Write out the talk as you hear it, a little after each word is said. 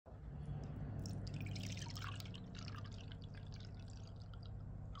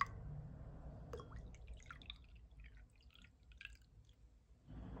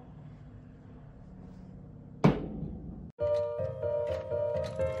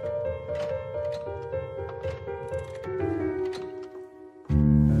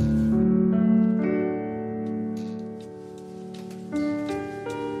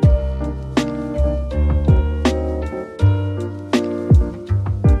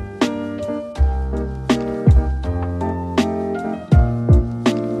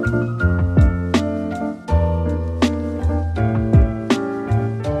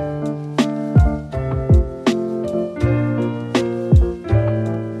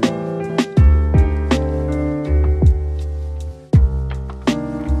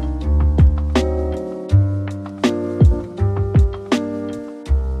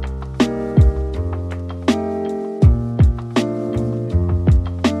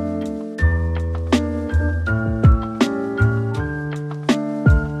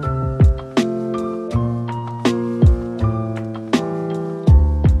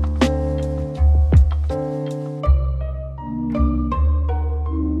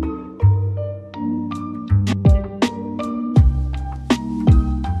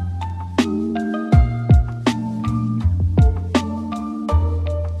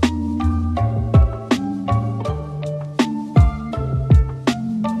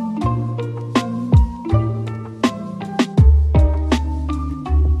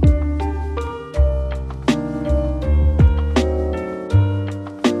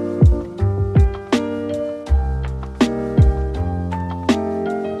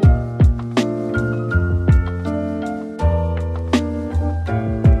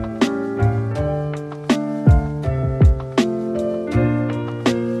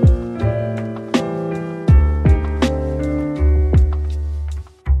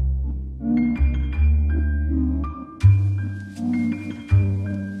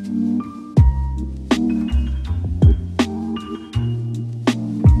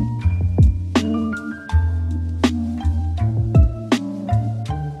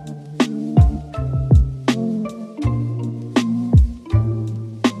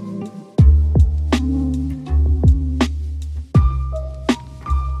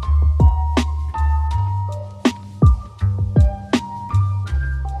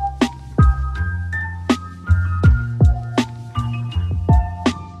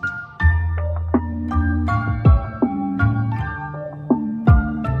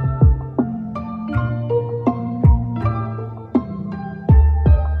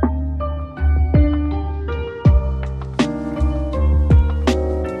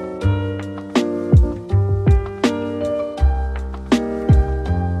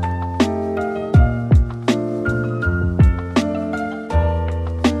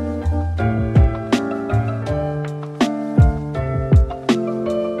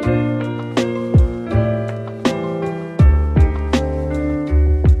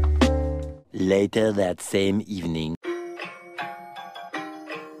Later that same evening.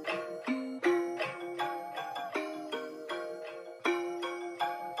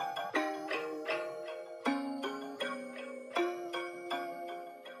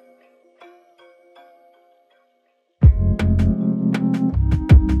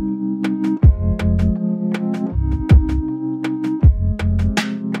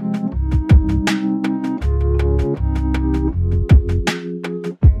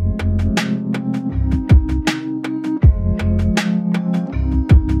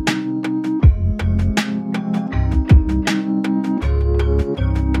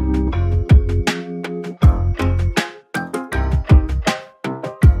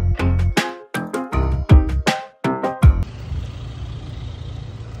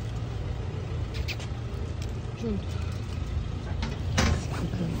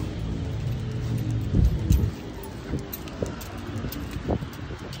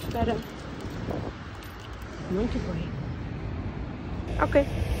 Espera. Muito bem. Ok.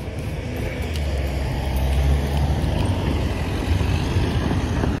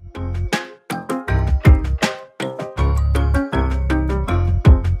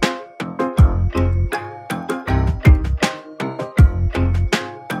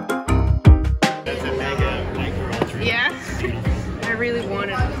 Yeah, I really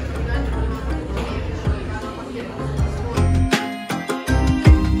wanted it.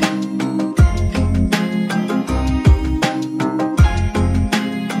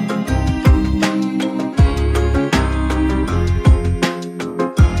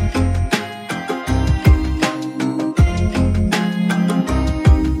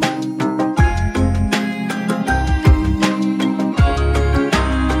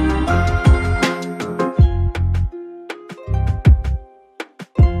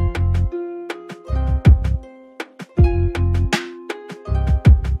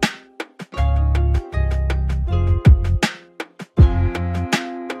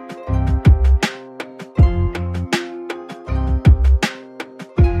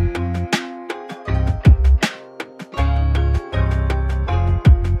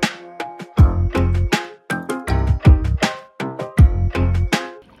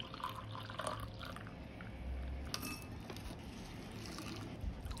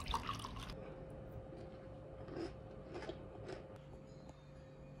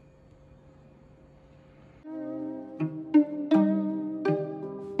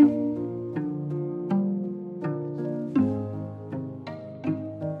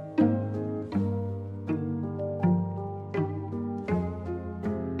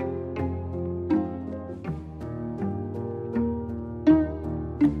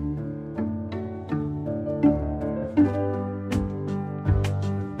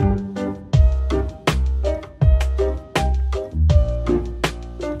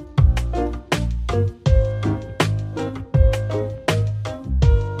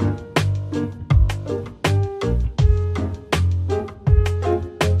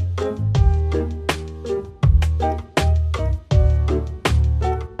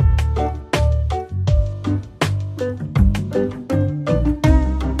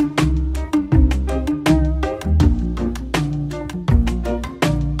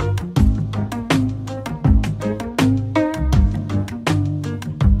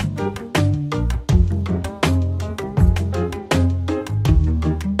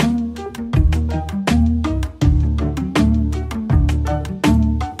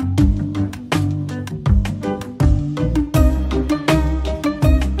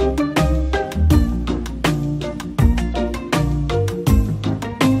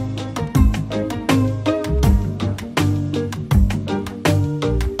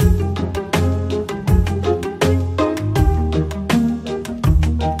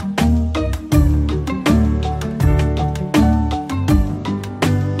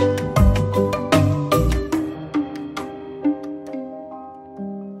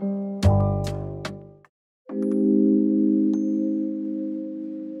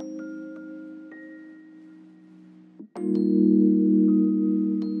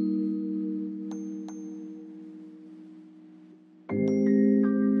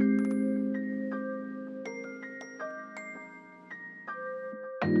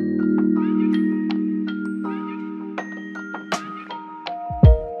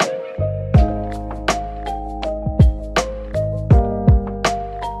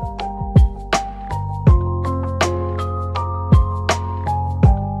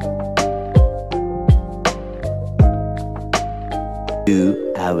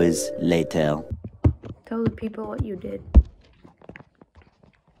 hours later. Tell the people what you did.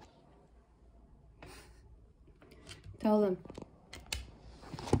 Tell them.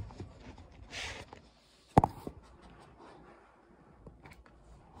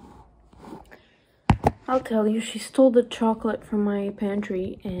 I'll tell you, she stole the chocolate from my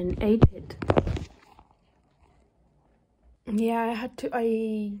pantry and ate it. Yeah,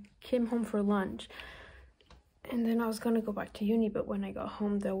 I came home for lunch. And then I was gonna go back to uni, but when I got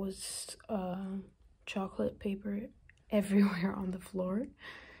home, there was chocolate paper everywhere on the floor.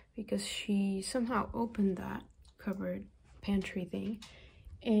 Because she somehow opened that cupboard pantry thing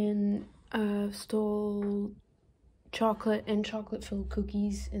and stole chocolate and chocolate filled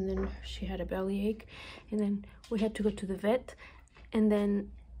cookies, and then she had a bellyache, and then we had to go to the vet, and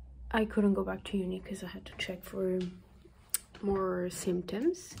then I couldn't go back to uni because I had to check for more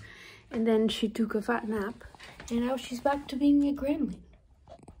symptoms, and then she took a fat nap, and now she's back to being a gremlin.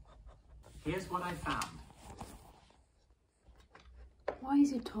 Here's what I found. Why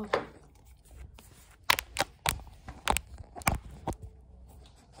is it talking?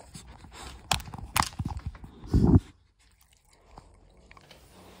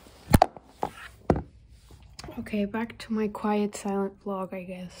 Okay, back to my quiet, silent vlog, I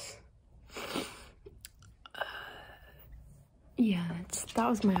guess. Yeah, that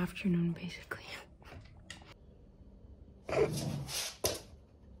was my afternoon, basically.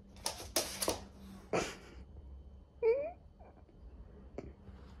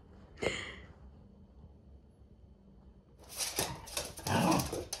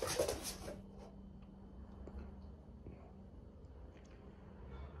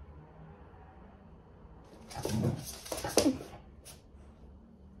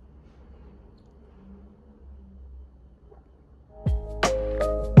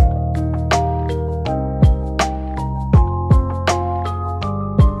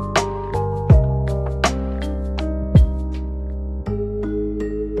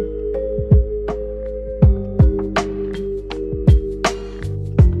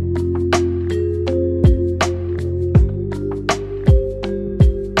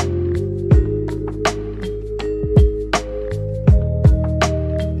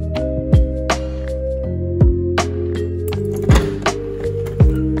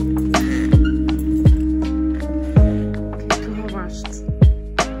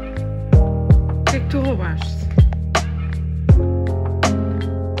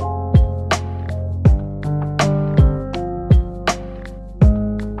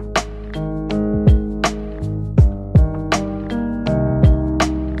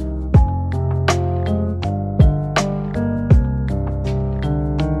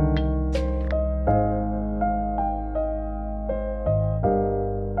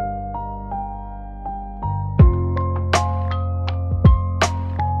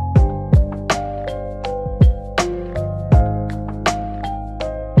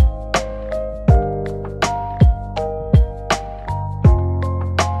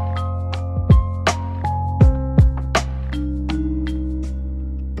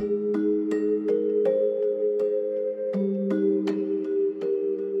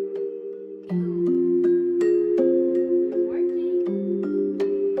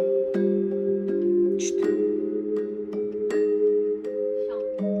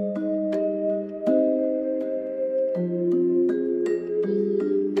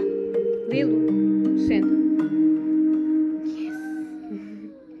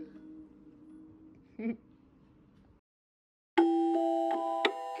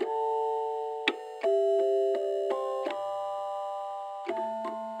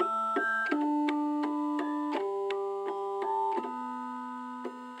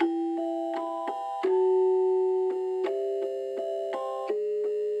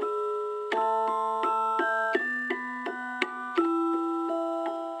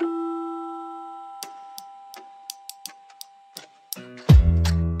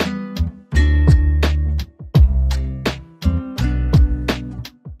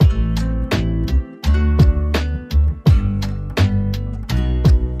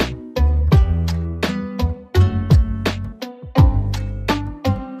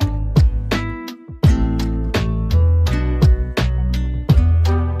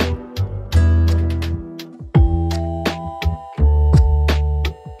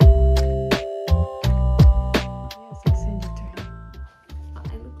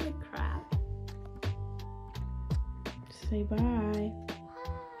 Say bye.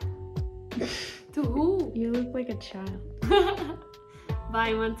 To who? You look like a child.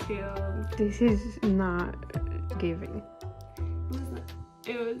 Bye, Mateo. This is not giving.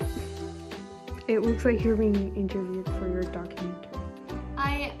 It was. It looks like you're being interviewed for your documentary.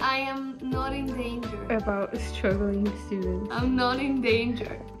 I am not in danger. About struggling students. I'm not in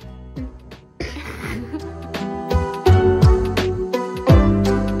danger.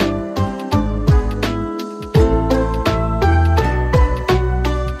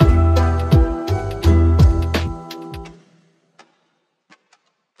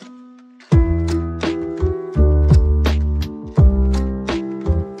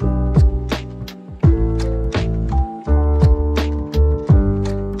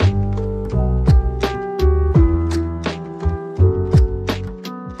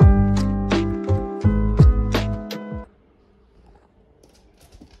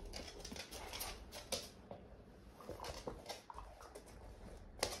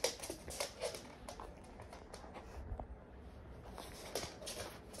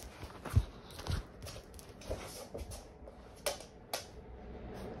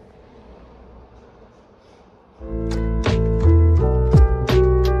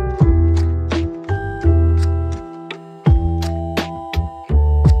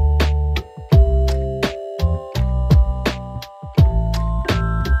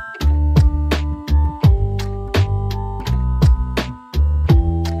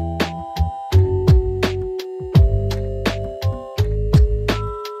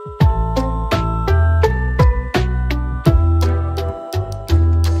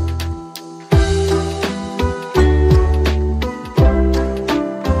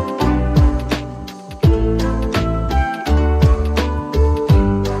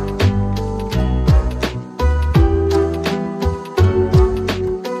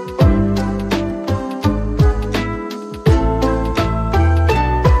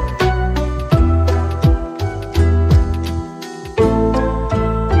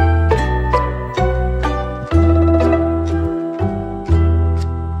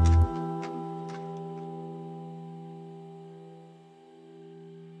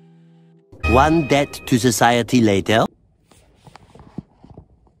 One debt to society later.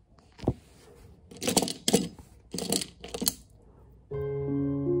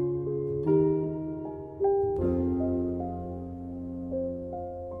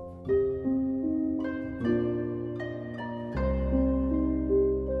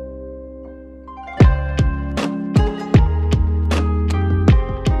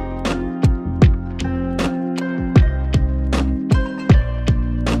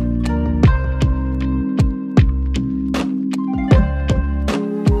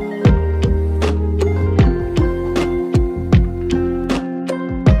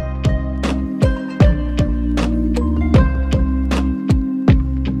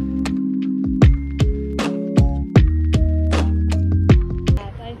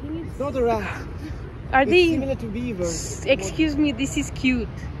 Not a rat. Are It's they similar to beavers? Excuse me, this is cute.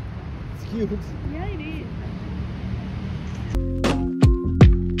 It's cute. Yeah,